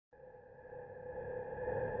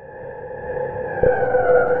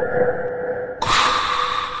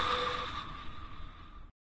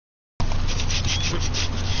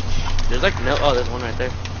There's like no. Oh, there's one right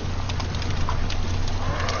there.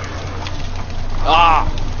 Ah!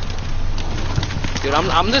 Dude,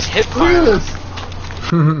 I'm this hip fire. Look at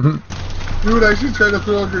this! Dude, I should try to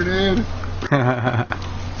throw a grenade.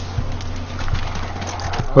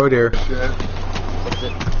 Oh dear. Shit. What is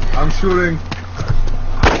it? I'm shooting.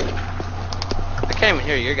 I can't even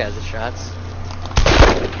hear your guys' shots.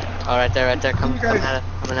 Oh, right there, coming at us.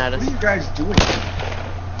 What are you guys doing?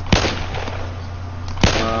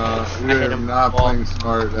 We're not playing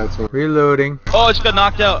smart, that's what. Reloading. Oh, I just got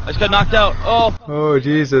knocked out. Oh. Oh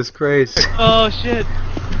Jesus Christ. Oh shit.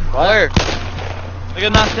 Where? I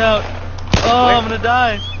got knocked out. Oh, Where? I'm gonna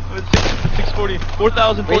die. It's 640.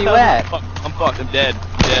 4,000. Where you at? I'm fucked. I'm dead.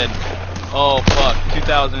 Oh fuck.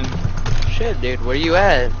 2,000. Shit, dude, where you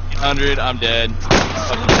at? 800. I'm dead.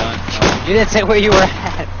 Fucking done. You didn't say where you were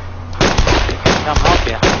at. Come help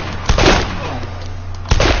you.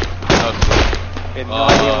 Oh, sweet. I had no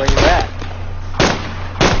idea where you were at.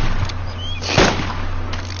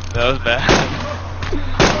 That was bad.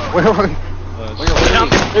 Where were you? I'm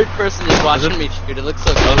the third person is watching me shoot. It looks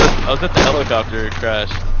so good. I was at the helicopter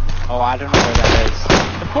crash. Oh, I don't know where that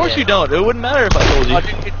is. Of course you don't. It wouldn't matter if I told you. Oh,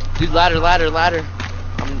 dude, ladder.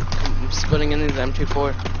 I'm splitting in these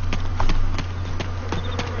M24.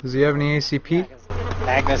 Does he have any ACP?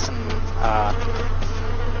 Agnes and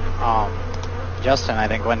Justin, I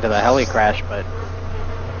think, went to the heli crash, but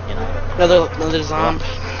you know. Another zombie.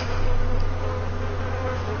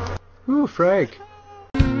 Ooh, frag.